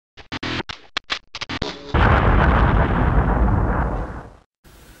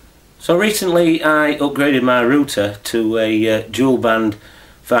So recently I upgraded my router to a dual band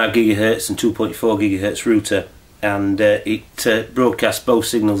 5 GHz and 2.4 GHz router, and it broadcasts both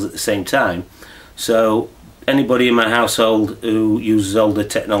signals at the same time. So anybody in my household who uses older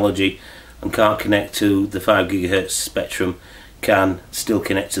technology and can't connect to the 5 GHz spectrum can still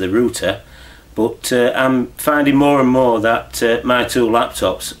connect to the router. But I'm finding more and more that my two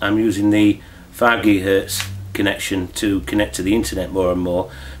laptops, I'm using the 5 GHz connection to connect to the internet more and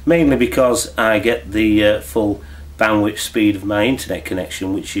more, mainly because I get the full bandwidth speed of my internet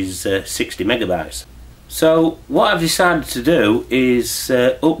connection, which is 60 megabytes. So what I've decided to do is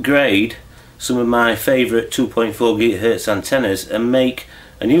upgrade some of my favourite 2.4 GHz antennas and make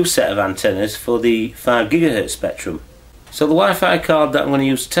a new set of antennas for the 5 GHz spectrum. So the Wi-Fi card that I'm going to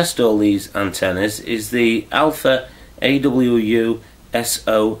use to test all these antennas is the Alpha AWU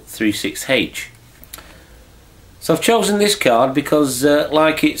SO36H. So I've chosen this card because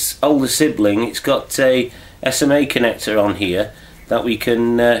like its older sibling, it's got a SMA connector on here that we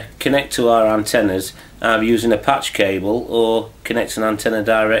can connect to our antennas either using a patch cable or connect an antenna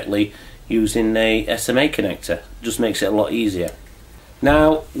directly using a SMA connector. Just makes it a lot easier.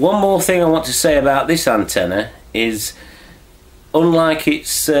 Now, one more thing I want to say about this antenna is, unlike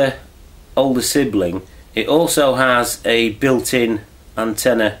its older sibling, it also has a built-in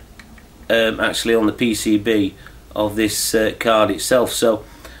antenna actually on the PCB of this card itself. So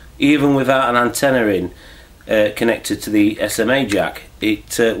even without an antenna in connected to the SMA jack,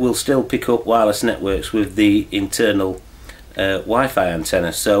 it will still pick up wireless networks with the internal Wi-Fi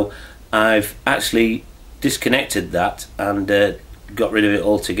antenna. So I've actually disconnected that and got rid of it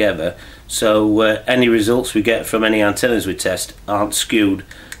altogether, so any results we get from any antennas we test aren't skewed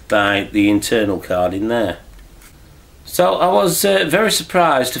by the internal card in there. So I was very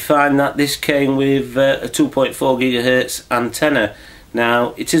surprised to find that this came with a 2.4 GHz antenna.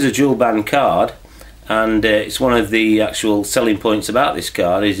 Now, it is a dual band card, and it's one of the actual selling points about this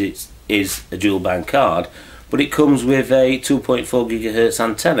card is it is a dual band card, but it comes with a 2.4 GHz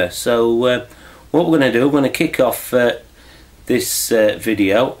antenna. So what we're going to do, we're going to kick off this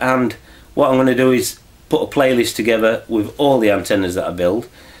video, and what I'm going to do is put a playlist together with all the antennas that I build,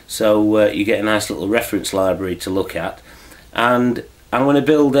 so you get a nice little reference library to look at. And I'm going to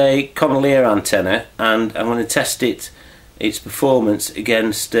build a Collinear antenna, and I'm going to test its performance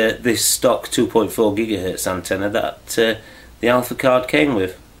against this stock 2.4 GHz antenna that the Alpha card came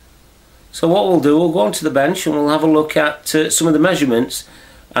with. So what we'll do, we'll go onto the bench and we'll have a look at some of the measurements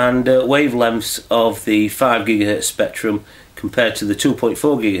and wavelengths of the 5 GHz spectrum compared to the 2.4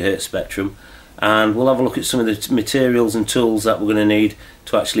 GHz spectrum, and we'll have a look at some of the materials and tools that we're going to need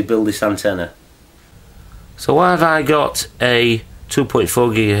to actually build this antenna. So why have I got a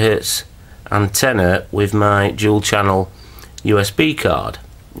 2.4 GHz antenna with my dual channel USB card?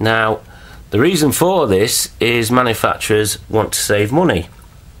 Now, the reason for this is manufacturers want to save money,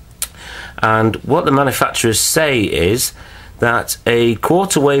 and what the manufacturers say is that a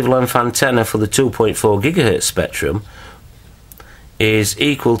quarter wavelength antenna for the 2.4 GHz spectrum is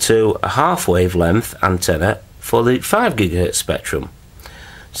equal to a half wavelength antenna for the 5 GHz spectrum.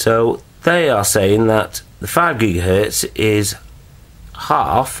 So they are saying that the 5 GHz is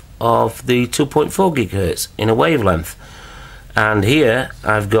half of the 2.4 GHz in a wavelength. And here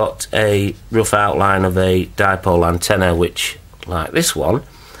I've got a rough outline of a dipole antenna, which like this one,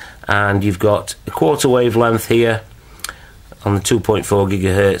 and you've got a quarter wavelength here on the 2.4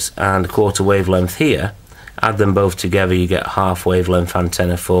 GHz and a quarter wavelength here. Add them both together, you get a half wavelength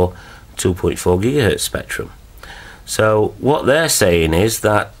antenna for 2.4 GHz spectrum. So what they're saying is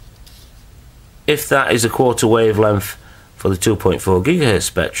that if that is a quarter wavelength for the 2.4 GHz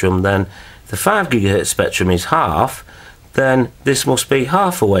spectrum, then if the 5 GHz spectrum is half, then this must be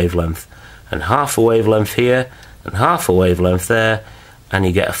half a wavelength, and half a wavelength here and half a wavelength there, and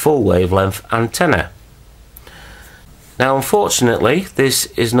you get a full wavelength antenna. Now, unfortunately, this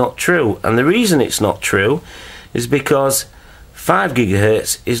is not true, and the reason it's not true is because 5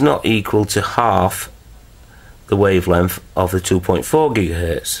 GHz is not equal to half the wavelength of the 2.4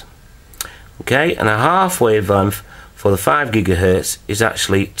 GHz. Okay, and a half wavelength for the 5 GHz is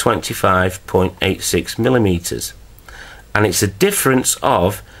actually 25.86 millimeters, and it's a difference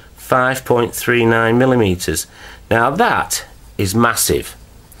of 5.39 millimeters. Now that is massive.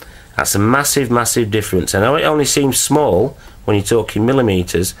 That's a massive, massive difference. I know it only seems small when you're talking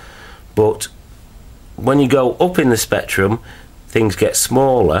millimeters, but when you go up in the spectrum, things get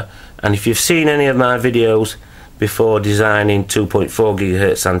smaller. And if you've seen any of my videos before designing 2.4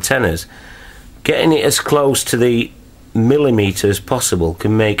 GHz antennas, getting it as close to the millimeter as possible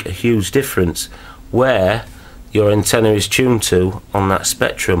can make a huge difference, where your antenna is tuned to on that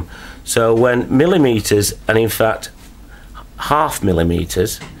spectrum. So when millimeters, and in fact half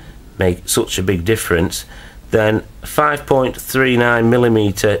millimeters, make such a big difference, then 5.39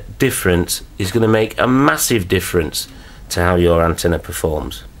 millimeter difference is going to make a massive difference to how your antenna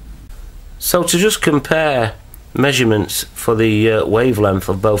performs. So to just compare measurements for the wavelength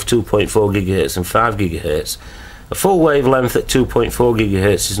of both 2.4 GHz and 5 GHz, a full wavelength at 2.4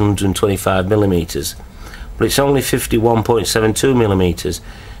 GHz is 125 millimeters, but it's only 51.72 millimeters.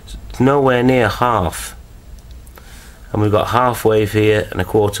 It's nowhere near half. And we've got half wave here and a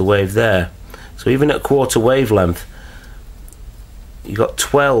quarter wave there. So even at quarter wavelength, you've got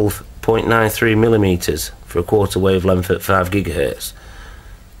 12.93 millimeters for a quarter wavelength at 5 GHz,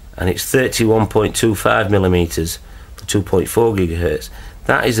 and it's 31.25 millimeters for 2.4 GHz.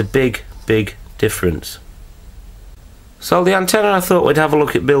 That is a big difference. So the antenna I thought we'd have a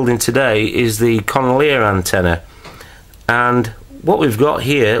look at building today is the Collinear antenna, and what we've got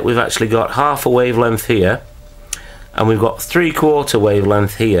here, we've actually got half a wavelength here, and we've got 3/4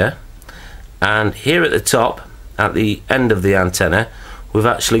 wavelength here, and here at the top, at the end of the antenna, we've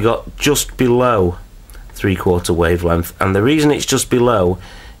actually got just below 3/4 wavelength, and the reason it's just below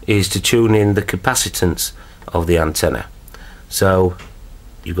is to tune in the capacitance of the antenna. So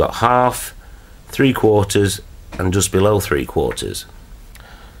you've got half, 3/4, and just below 3/4.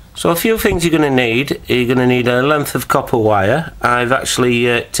 So a few things you're going to need. You're going to need a length of copper wire. I've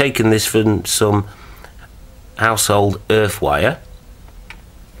actually taken this from some household earth wire,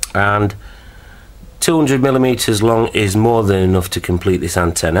 and 200 millimeters long is more than enough to complete this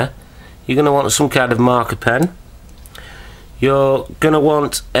antenna. You're going to want some kind of marker pen. You're going to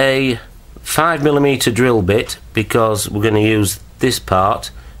want a 5mm drill bit, because we're going to use this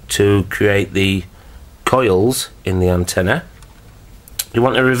part to create the coils in the antenna. You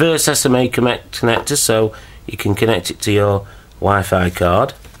want a reverse SMA connector so you can connect it to your Wi-Fi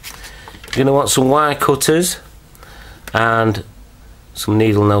card. You're going to want some wire cutters and some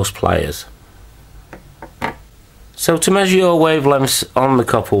needle nose pliers. So to measure your wavelengths on the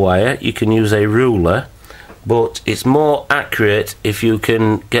copper wire, you can use a ruler, but it's more accurate if you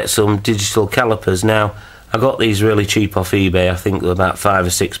can get some digital calipers. Now, I got these really cheap off eBay. I think they're about £5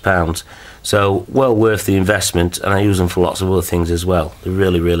 or £6, so well worth the investment, and I use them for lots of other things as well. They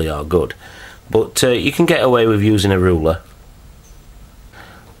really are good, but you can get away with using a ruler.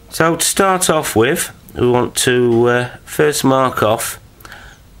 So to start off with, we want to first mark off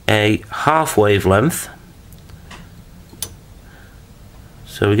a half wavelength.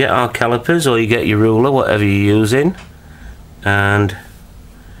 So we get our calipers, or you get your ruler, whatever you're using, and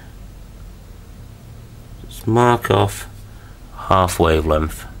just mark off half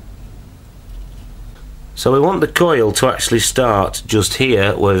wavelength. So we want the coil to actually start just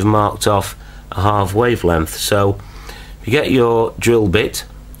here where we've marked off a half wavelength. So you get your drill bit,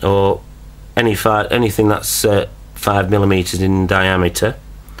 or anything that's 5mm in diameter,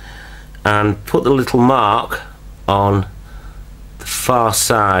 and put the little mark on the far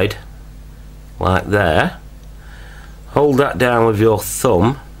side like there. Hold that down with your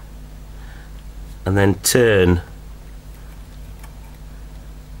thumb and then turn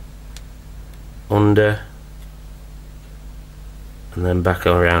under and then back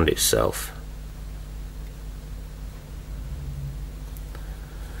around itself.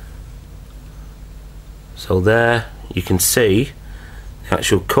 So there you can see the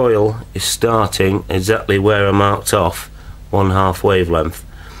actual coil is starting exactly where I marked off 1/2 wavelength.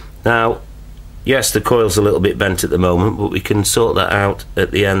 Now, yes, the coil's a little bit bent at the moment, but we can sort that out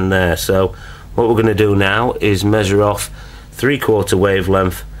at the end there. So what we're going to do now is measure off 3/4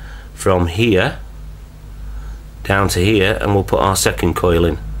 wavelength from here down to here, and we'll put our second coil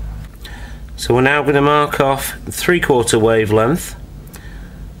in. So we're now going to mark off 3/4 wavelength,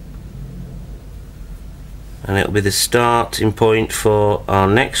 and it'll be the starting point for our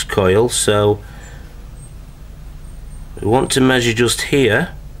next coil. So we want to measure just here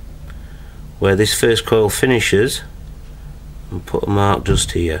where this first coil finishes and put a mark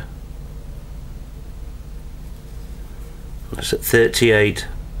just here. That's at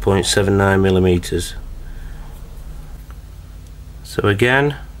 38.79 millimeters. So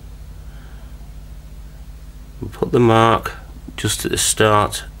again, we put the mark just at the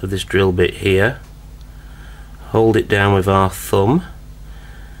start of this drill bit here, hold it down with our thumb,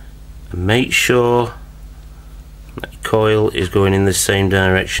 and make sure that the coil is going in the same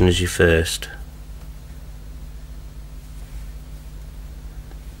direction as your first.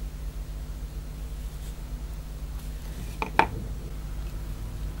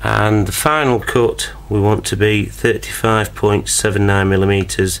 And the final cut we want to be 35.79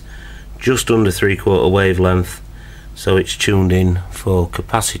 millimeters just under 3/4 wavelength, so it's tuned in for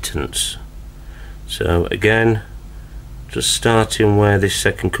capacitance. So again, just starting where this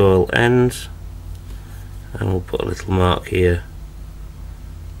second coil ends, and we'll put a little mark here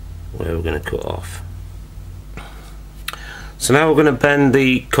where we're going to cut off. So now we're going to bend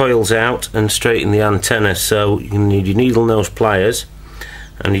the coils out and straighten the antenna. So you need your needle nose pliers,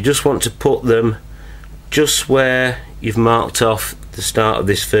 and you just want to put them just where you've marked off the start of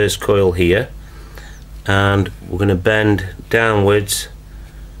this first coil here, and we're going to bend downwards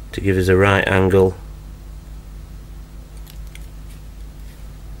to give us a right angle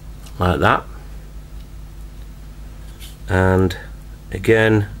like that. And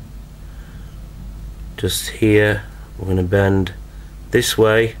again, just here we're going to bend this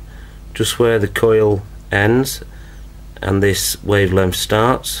way, just where the coil ends and this wavelength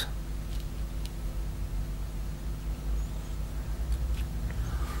starts.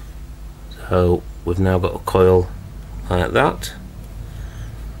 So we've now got a coil like that.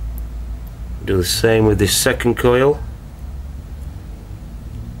 Do the same with this second coil.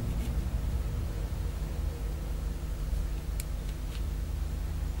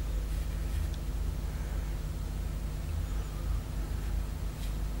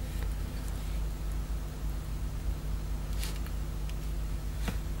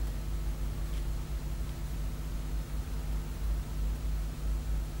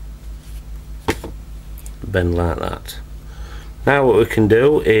 Bend like that. Now what we can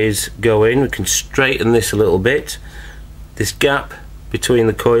do is go in, we can straighten this a little bit. This gap between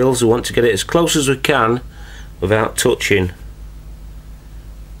the coils, we want to get it as close as we can without touching.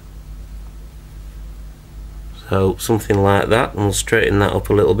 So something like that, and we'll straighten that up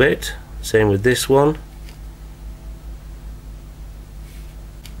a little bit. Same with this one.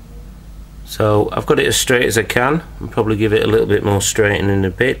 So I've got it as straight as I can. I'll probably give it a little bit more straightening in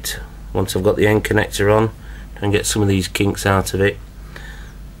a bit once I've got the end connector on, and get some of these kinks out of it.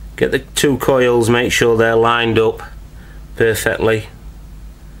 Get the two coils, make sure they're lined up perfectly.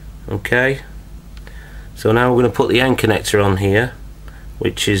 Okay, so now we're going to put the end connector on here,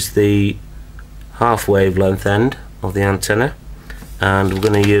 which is the half wavelength end of the antenna, and we're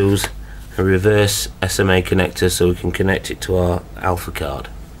going to use a reverse SMA connector so we can connect it to our alpha card.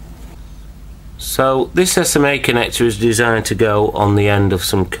 So this SMA connector is designed to go on the end of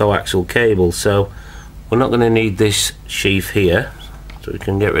some coaxial cable, so we're not going to need this sheath here, so we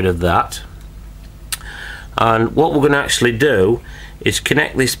can get rid of that. And what we're going to actually do is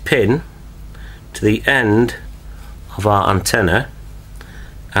connect this pin to the end of our antenna,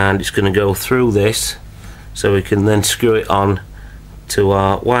 and it's going to go through this so we can then screw it on to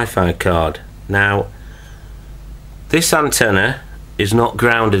our Wi-Fi card. Now this antenna is not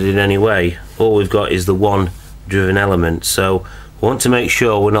grounded in any way. All we've got is the one driven element, so we want to make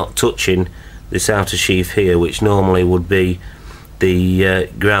sure we're not touching this outer sheath here, which normally would be the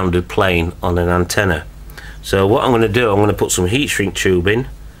grounded plane on an antenna. So what I'm going to do, I'm going to put some heat shrink tubing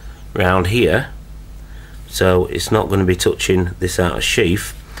around here so it's not going to be touching this outer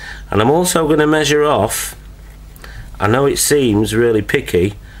sheath. And I'm also going to measure off, I know it seems really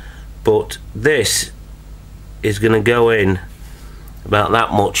picky, but this is going to go in about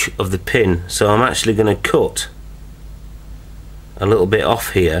that much of the pin, so I'm actually going to cut a little bit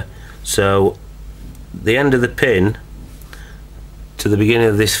off here, so the end of the pin to the beginning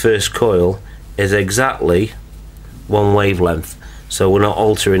of this first coil is exactly one wavelength, so we're not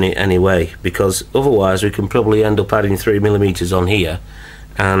altering it anyway, because otherwise we can probably end up adding 3mm on here,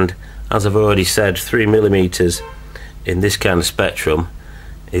 and as I've already said, 3mm in this kind of spectrum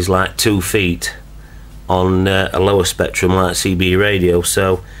is like 2 feet on a lower spectrum like CB radio,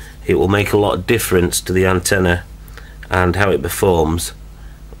 so it will make a lot of difference to the antenna and how it performs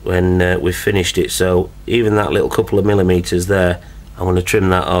when we've finished it. So even that little couple of millimeters there, I'm going to trim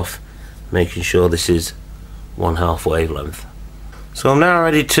that off, making sure this is 1/2 wavelength. So I'm now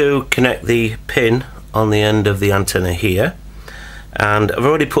ready to connect the pin on the end of the antenna here, and I've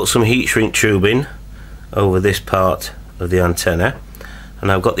already put some heat shrink tubing over this part of the antenna,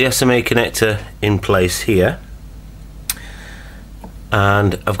 and I've got the SMA connector in place here,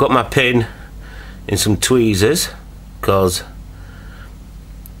 and I've got my pin in some tweezers because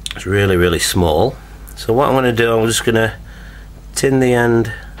it's really small. So what I'm going to do, I'm just going to tin the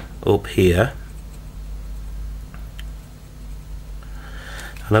end up here,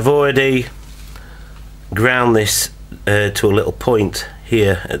 and I've already ground this to a little point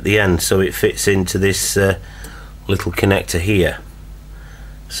here at the end so it fits into this little connector here.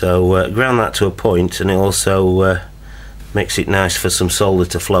 So ground that to a point, and it also makes it nice for some solder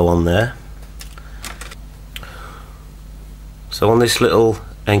to flow on there. So on this little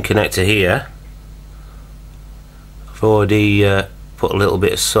end connector here. I've already put a little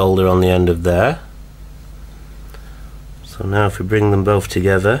bit of solder on the end of there. So now if we bring them both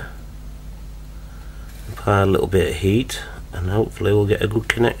together, apply a little bit of heat, and hopefully we'll get a good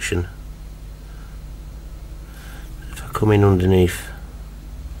connection. If I come in underneath,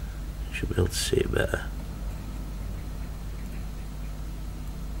 you should be able to see it better.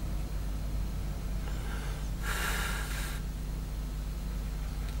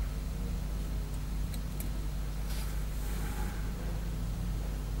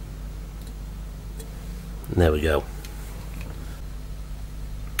 There we go.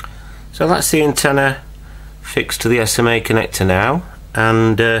 So that's the antenna fixed to the SMA connector now,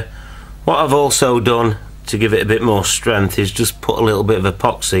 and what I've also done to give it a bit more strength is just put a little bit of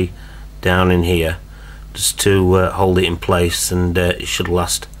epoxy down in here just to hold it in place, and it should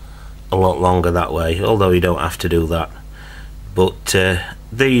last a lot longer that way, although you don't have to do that. But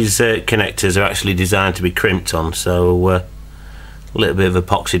these connectors are actually designed to be crimped on, so a little bit of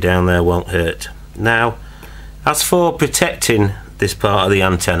epoxy down there won't hurt. Now, as for protecting this part of the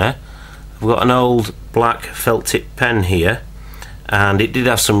antenna, I've got an old black felt tip pen here, and it did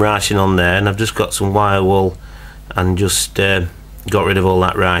have some writing on there, and I've just got some wire wool and just got rid of all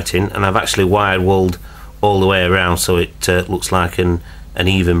that writing, and I've actually wire wooled all the way around so it looks like an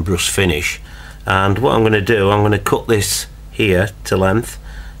even brush finish. And what I'm going to do, I'm going to cut this here to length,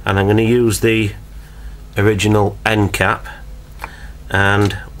 and I'm going to use the original end cap,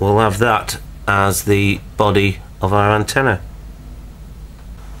 and we'll have that as the body of our antenna.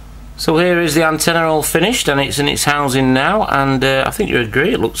 So here is the antenna all finished, and it's in its housing now, and I think you'd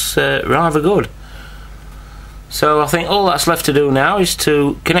agree it looks rather good. So I think all that's left to do now is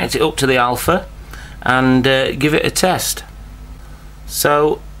to connect it up to the alpha and give it a test.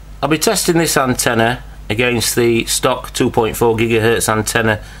 So I'll be testing this antenna against the stock 2.4 GHz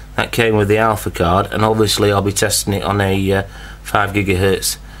antenna that came with the alpha card, and obviously I'll be testing it on a 5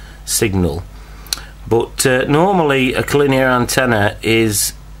 GHz signal. But normally a collinear antenna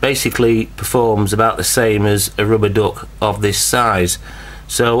basically performs about the same as a rubber duck of this size,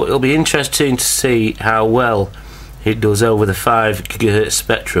 so it'll be interesting to see how well it does over the 5 GHz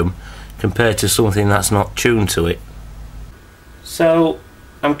spectrum compared to something that's not tuned to it. So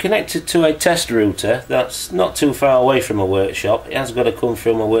I'm connected to a test router that's not too far away from a workshop. It has got to come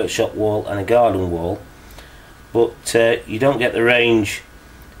from a workshop wall and a garden wall, but you don't get the range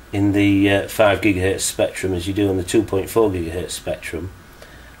in the 5 GHz spectrum as you do in the 2.4 GHz spectrum.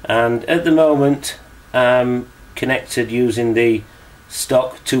 And at the moment I'm connected using the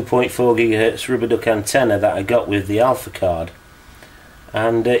stock 2.4 GHz rubber duck antenna that I got with the alpha card,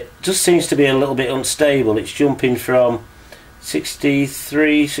 and it just seems to be a little bit unstable. It's jumping from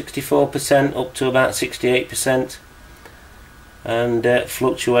 63-64% up to about 68%, and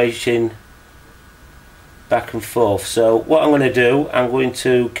fluctuating back and forth. So what I'm going to do, I'm going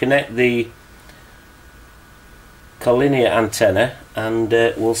to connect the collinear antenna, and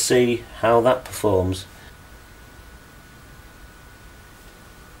we'll see how that performs.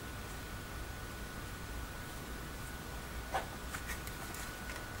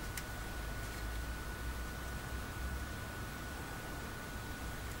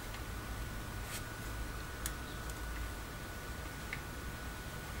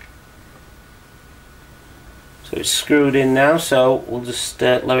 So it's screwed in now, so we'll just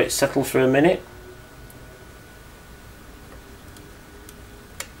let it settle for a minute.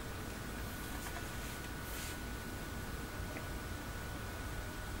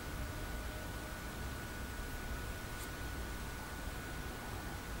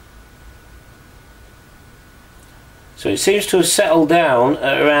 So it seems to have settled down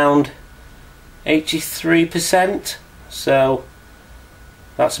at around 83%, so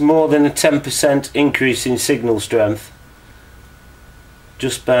that's more than a 10% increase in signal strength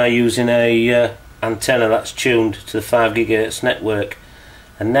just by using a antenna that's tuned to the 5 GHz network.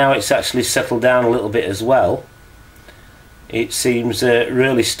 And now it's actually settled down a little bit as well. It seems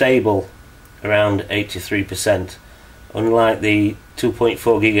really stable around 83%, unlike the 2.4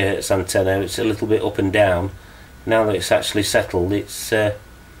 GHz antenna. It's a little bit up and down. Now that it's actually settled, it's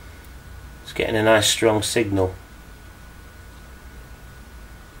getting a nice strong signal.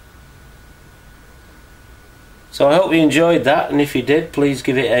 So I hope you enjoyed that, and if you did, please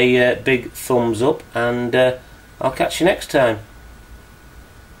give it a big thumbs up, and I'll catch you next time.